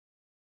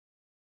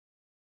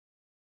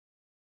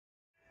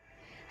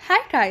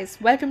Hi guys,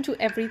 welcome to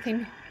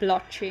Everything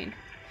Blockchain.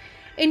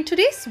 In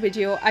today's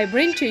video, I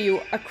bring to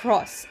you a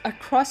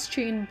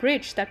cross-chain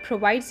bridge that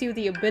provides you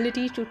the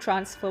ability to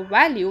transfer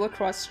value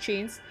across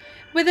chains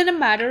within a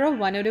matter of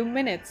 1 or 2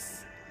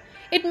 minutes.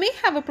 It may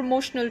have a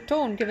promotional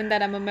tone given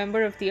that I'm a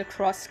member of the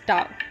Across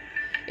DAO.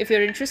 If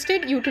you're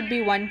interested, you could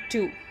be one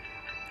too.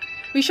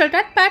 We shall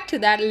get back to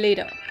that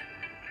later.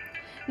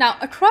 Now,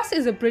 Across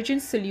is a bridging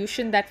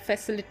solution that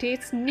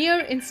facilitates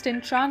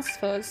near-instant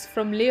transfers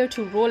from layer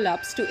 2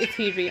 rollups to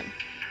Ethereum.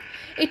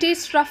 It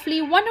takes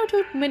roughly 1 or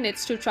 2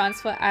 minutes to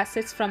transfer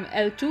assets from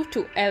L2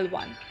 to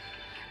L1.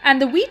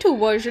 And the V2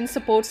 version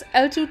supports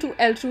L2 to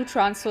L2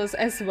 transfers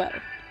as well.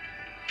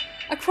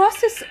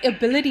 Across's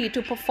ability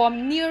to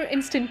perform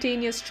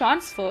near-instantaneous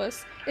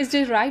transfers is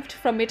derived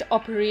from it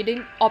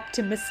operating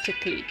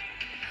optimistically.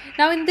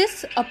 Now, in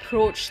this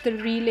approach, the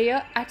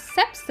relayer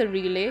accepts the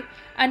relay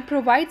and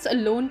provides a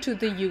loan to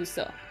the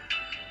user.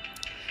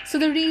 So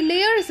the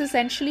relayer is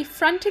essentially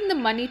fronting the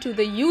money to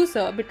the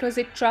user because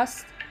it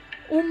trusts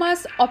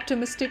UMA's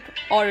optimistic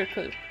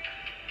oracle.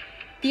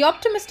 The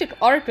optimistic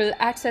oracle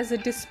acts as a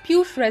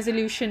dispute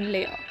resolution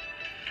layer.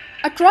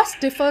 Across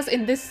differs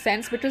in this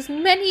sense because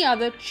many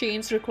other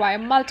chains require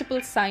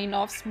multiple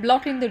sign-offs,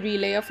 blocking the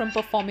relayer from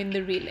performing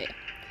the relay.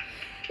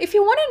 If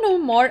you want to know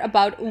more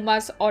about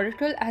UMA's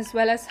oracle as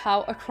well as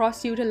how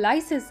Across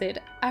utilizes it,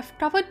 I've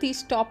covered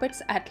these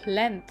topics at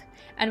length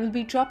and will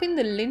be dropping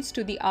the links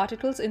to the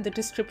articles in the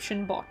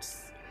description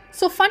box.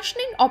 So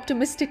functioning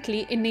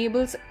optimistically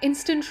enables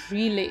instant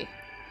relay,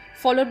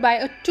 followed by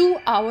a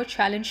 2-hour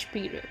challenge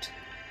period.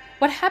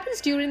 What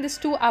happens during this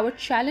 2-hour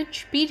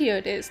challenge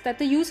period is that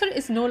the user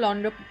is no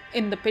longer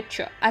in the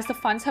picture as the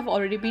funds have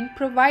already been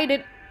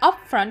provided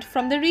upfront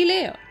from the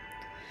relayer.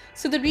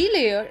 So the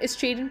relayer is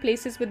trading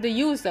places with the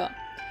user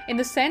in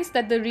the sense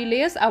that the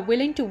relayers are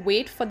willing to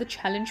wait for the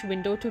challenge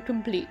window to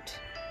complete.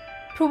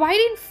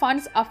 Providing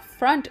funds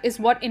upfront is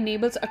what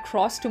enables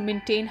Across to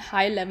maintain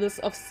high levels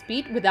of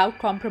speed without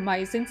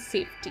compromising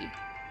safety.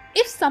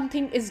 If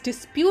something is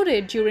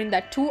disputed during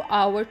that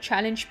 2-hour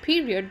challenge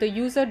period, the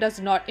user does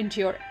not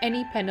endure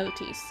any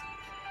penalties.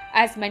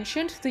 As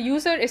mentioned, the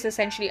user is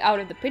essentially out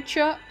of the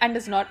picture and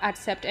does not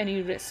accept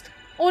any risk.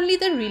 Only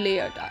the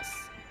relayer does.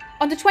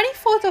 On the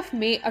 24th of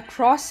May,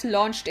 Across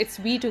launched its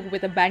V2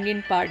 with a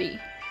banging party.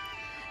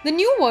 The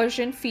new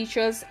version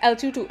features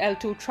L2 to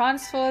L2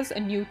 transfers, a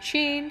new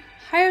chain,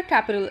 higher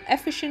capital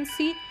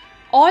efficiency,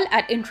 all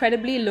at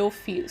incredibly low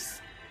fees.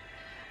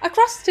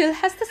 Across still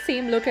has the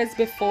same look as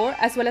before,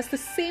 as well as the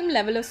same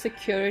level of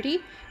security,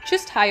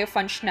 just higher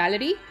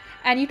functionality,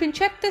 and you can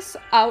check this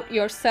out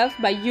yourself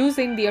by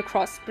using the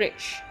Across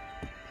bridge.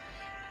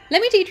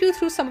 Let me take you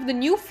through some of the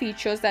new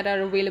features that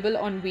are available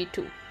on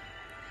V2.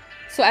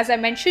 So as I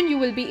mentioned, you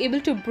will be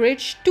able to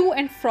bridge to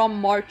and from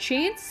more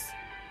chains.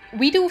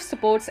 V2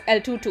 supports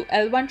L2 to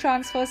L1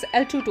 transfers,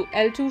 L2 to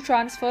L2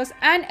 transfers,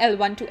 and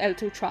L1 to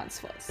L2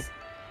 transfers.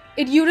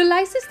 It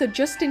utilizes the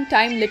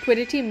just-in-time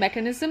liquidity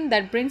mechanism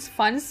that brings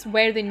funds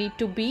where they need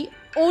to be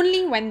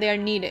only when they are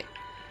needed,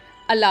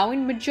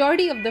 allowing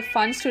majority of the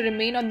funds to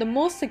remain on the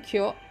most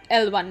secure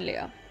L1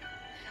 layer.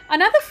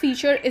 Another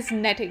feature is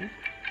netting.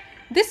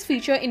 This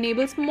feature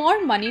enables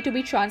more money to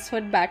be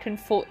transferred back and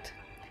forth.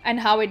 And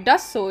how it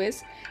does so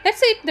is, let's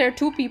say there are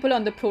 2 people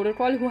on the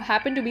protocol who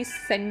happen to be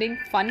sending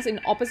funds in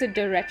opposite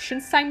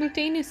directions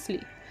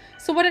simultaneously.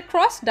 So what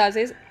Across does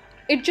is,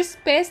 it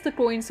just pairs the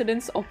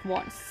coincidence of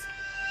ones.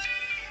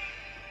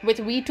 With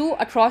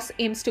V2, Across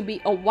aims to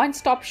be a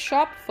one-stop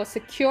shop for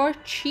secure,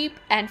 cheap,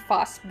 and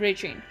fast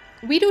bridging.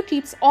 V2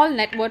 keeps all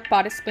network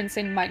participants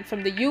in mind,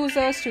 from the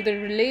users to the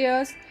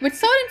relayers, with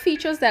certain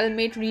features that will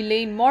make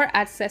relaying more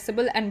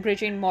accessible and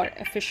bridging more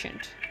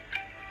efficient.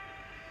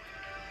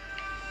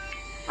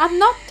 I'm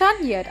not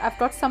done yet, I've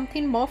got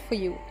something more for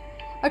you.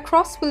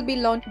 Across will be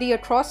launching the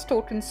Across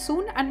token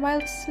soon, and while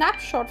the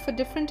snapshot for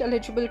different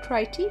eligible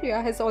criteria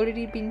has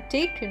already been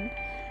taken,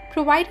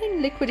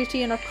 providing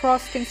liquidity in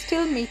Across can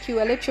still make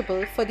you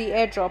eligible for the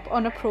airdrop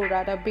on a pro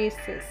rata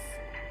basis.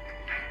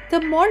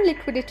 The more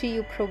liquidity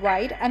you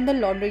provide and the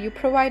longer you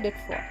provide it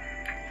for.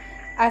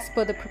 As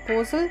per the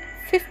proposal,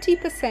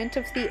 50%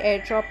 of the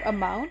airdrop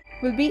amount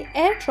will be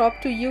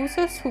airdropped to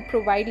users who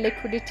provide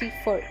liquidity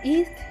for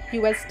ETH,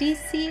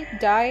 USDC,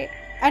 DAI,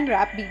 and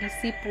Wrap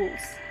BTC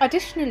pools.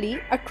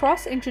 Additionally,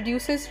 Across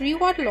introduces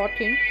reward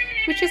locking,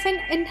 which is an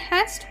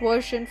enhanced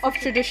version of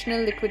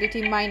traditional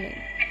liquidity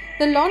mining.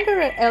 The longer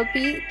an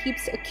LP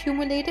keeps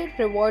accumulated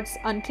rewards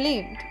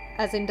unclaimed,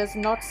 as in does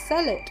not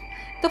sell it,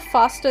 the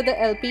faster the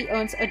LP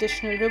earns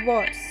additional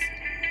rewards.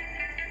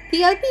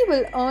 The LP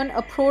will earn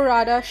a pro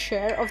rata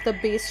share of the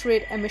base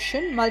rate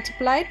emission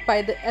multiplied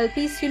by the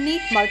LP's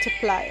unique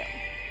multiplier.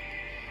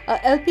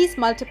 A LP's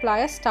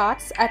multiplier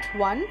starts at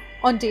 1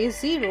 on day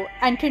 0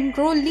 and can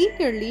grow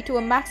linearly to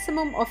a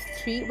maximum of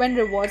 3 when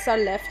rewards are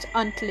left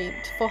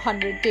unclaimed for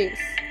 100 days.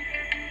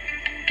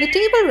 The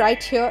table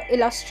right here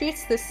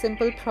illustrates this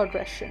simple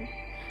progression.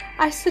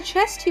 I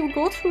suggest you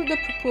go through the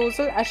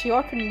proposal at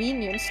your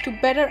convenience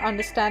to better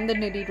understand the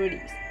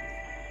nitty-gritties.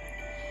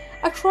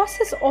 Across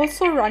is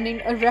also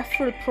running a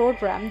referral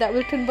program that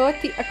will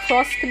convert the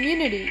Across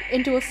community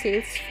into a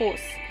sales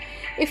force.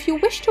 If you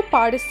wish to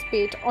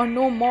participate or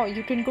know more,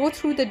 you can go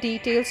through the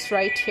details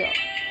right here.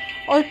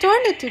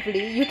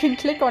 Alternatively, you can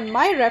click on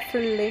my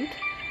referral link,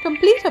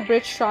 complete a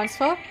bridge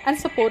transfer, and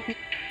support me.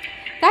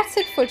 That's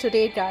it for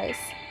today, guys.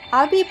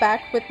 I'll be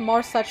back with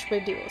more such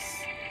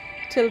videos.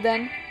 Till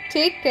then,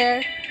 take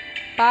care.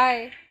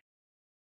 Bye.